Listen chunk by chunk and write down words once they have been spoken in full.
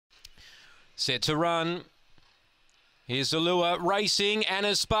Set to run. Here's the lure racing.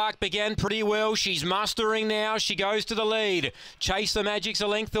 Angle-Park began pretty well. She's mustering now. She goes to the lead. Chase the Magic's a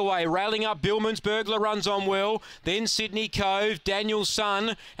length away. Railing up, Billman's Burglar runs on well. Then Sydney Cove, Daniel's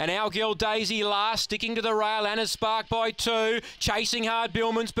Son, and Our Girl Daisy last, sticking to the rail. Angle-Park by 2. Chasing hard,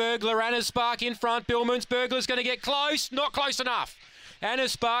 Billman's Burglar. Angle-Park in front. Billman's Burglar's going to get close. Not close enough.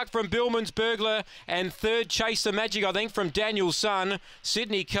 Angle-Park from Billman's Burglar, and third Chase the Magic, I think, from Daniel's Son.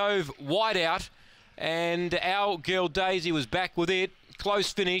 Sydney Cove wide out. And Our Girl Daisy was back with it.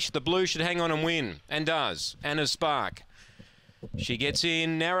 Close finish. The blue should hang on and win. And does. Angle-Park. She gets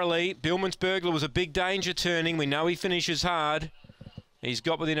in narrowly. Billman's Burglar was a big danger turning. We know he finishes hard. He's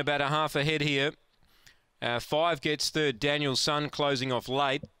got within about a half a head here. 5 gets third. Daniel's Son closing off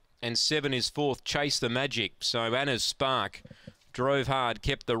late. And 7 is fourth. Chase the Magic. So Angle-Park drove hard,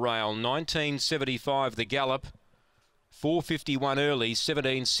 kept the rail. 1975 the gallop. 4:51 early,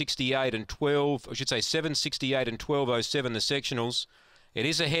 17:68 and 12, I should say 7:68 and 12:07 the sectionals. It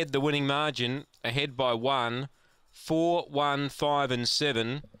is ahead, the winning margin, ahead by 1, 4, 1, 5 and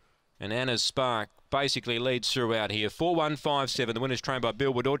 7. And Angle-Park basically leads throughout here. 4, 1, 5, 7, the winner's trained by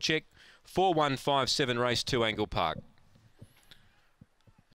Bill Wodorczyk. 4, 1, 5, 7, race 2, Angle-Park.